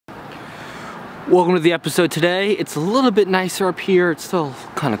Welcome to the episode today. It's a little bit nicer up here. It's still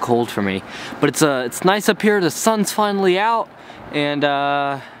kind of cold for me, but it's nice up here. The sun's finally out, and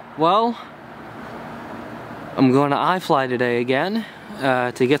well, I'm going to iFly today again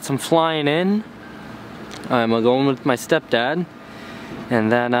to get some flying in. I'm going with my stepdad,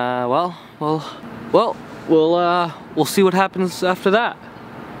 and then we'll see what happens after that.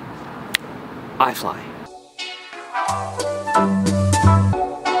 iFly.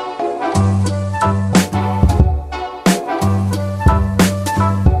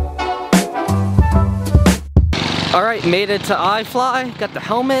 Alright, made it to iFly, got the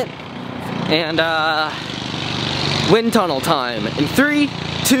helmet, and wind tunnel time. In 3,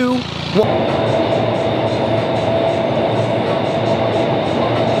 2, 1.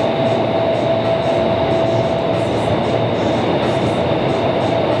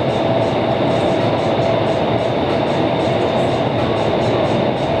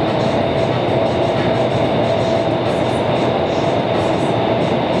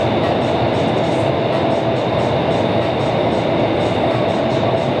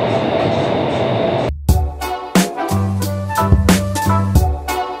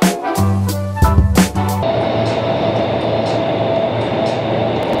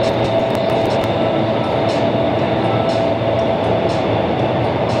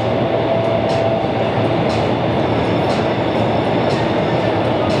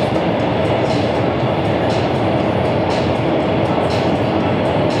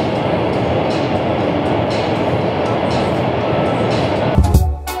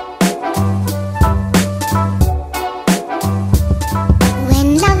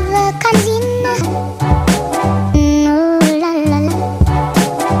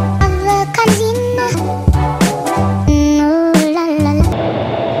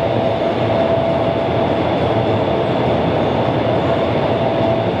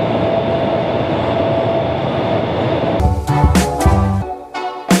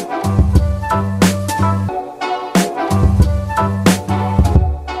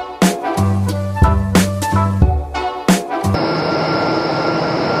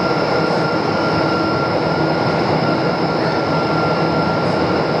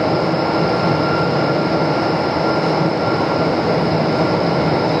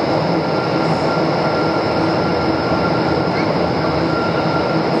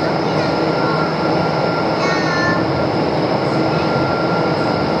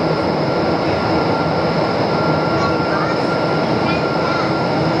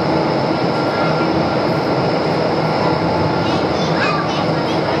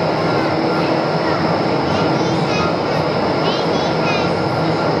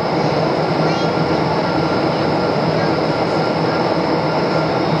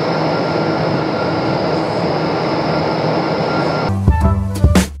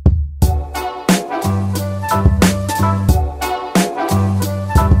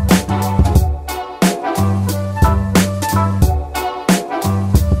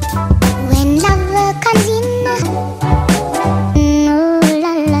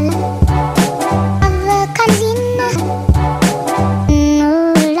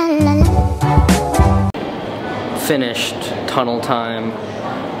 Finished tunnel time.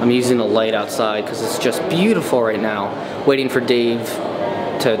 I'm using the light outside because it's just beautiful right now. Waiting for Dave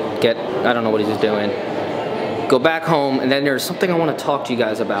to get, I don't know what he's doing. Go back home, and then there's something I want to talk to you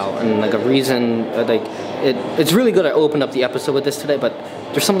guys about, and like a reason, like it's really good I opened up the episode with this today, but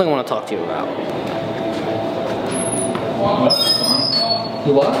there's something I want to talk to you about.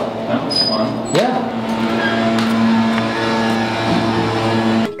 You what? That was fun. Yeah.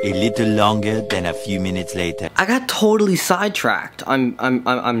 A little longer than a few minutes later. I got totally sidetracked.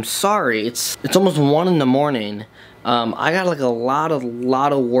 I'm sorry. It's almost 1 in the morning. I got like a lot of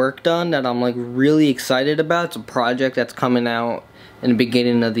work done that I'm like really excited about. It's a project that's coming out in the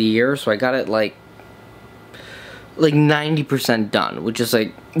beginning of the year, so I got it like 90% done, which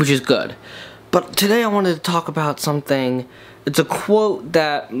is good. But today I wanted to talk about something. It's a quote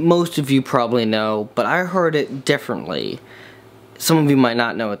that most of you probably know, but I heard it differently. Some of you might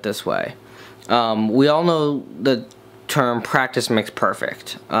not know it this way. We all know the term practice makes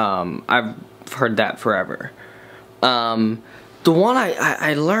perfect. I've heard that forever. The one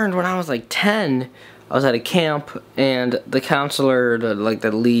I learned when I was like 10, I was at a camp, and the counselor, the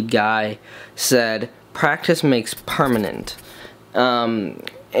lead guy, said, practice makes permanent.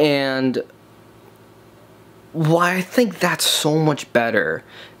 And why I think that's so much better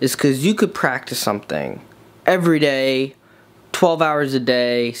is because you could practice something every day, 12 hours a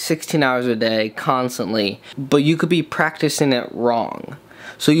day, 16 hours a day, constantly, but you could be practicing it wrong.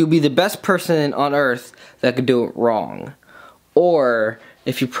 So you'll be the best person on earth that could do it wrong. Or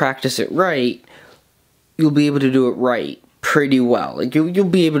if you practice it right, you'll be able to do it right pretty well. Like, you'll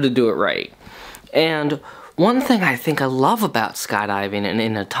be able to do it right. And one thing I think I love about skydiving and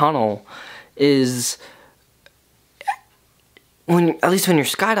in a tunnel is, at least when you're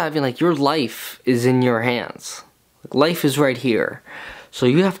skydiving, like, your life is in your hands. Like, life is right here. So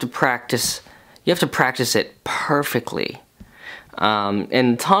you have to practice it perfectly.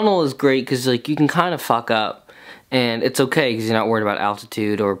 And tunnel is great because, like, you can kind of fuck up, and it's okay because you're not worried about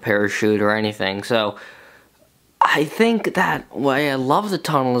altitude or parachute or anything. So I think that why I love the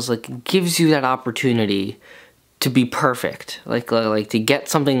tunnel is, like, it gives you that opportunity to be perfect, like to get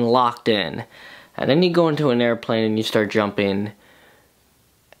something locked in, and then you go into an airplane and you start jumping,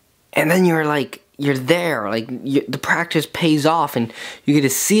 and then you're there, like, the practice pays off, and you get to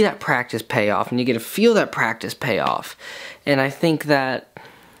see that practice pay off, and you get to feel that practice pay off. And I think that,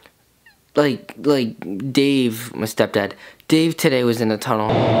 like Dave, my stepdad, Dave today was in a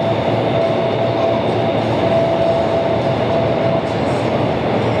tunnel.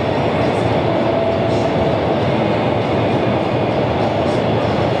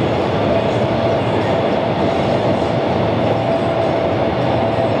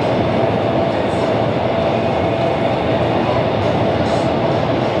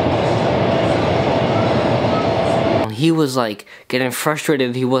 He was, like, getting frustrated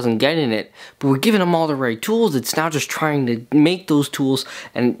that he wasn't getting it, but we're giving him all the right tools. It's now just trying to make those tools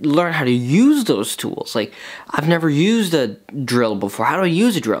and learn how to use those tools. Like, I've never used a drill before. How do I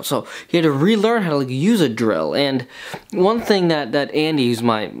use a drill? So he had to relearn how to, like, use a drill. And one thing that Andy, who's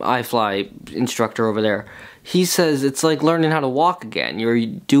my iFly instructor over there, he says it's like learning how to walk again. You're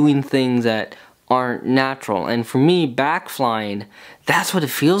doing things that aren't natural. And for me, back flying, that's what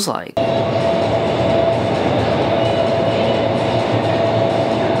it feels like.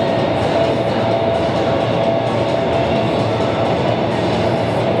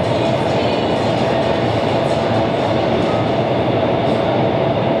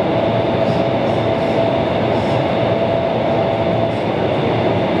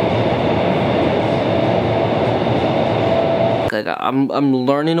 I'm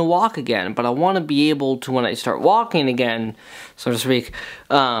learning to walk again, but I want to be able to, when I start walking again, so to speak,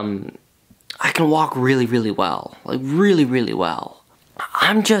 I can walk really, really well. Like, really, really well.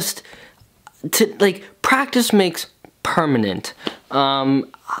 I'm just, practice makes permanent.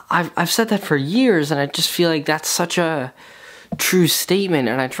 I've said that for years, and I just feel like that's such a true statement,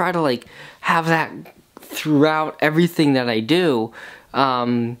 and I try to, like, have that throughout everything that I do.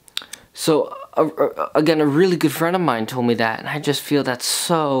 So again, a really good friend of mine told me that, and I just feel that's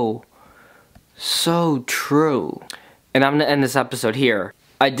so true. And I'm gonna end this episode here.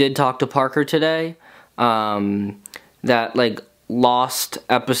 I did talk to Parker today. That, like, lost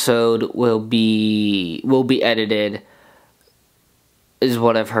episode will be edited, is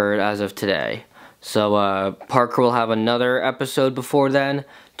what I've heard as of today. So Parker will have another episode before then,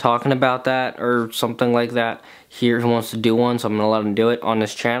 talking about that or something like that. He wants to do one, so I'm gonna let him do it on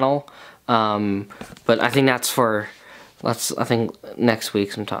this channel. But I think that's I think next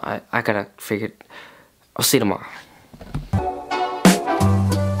week sometime. I gotta figure. I'll see you tomorrow.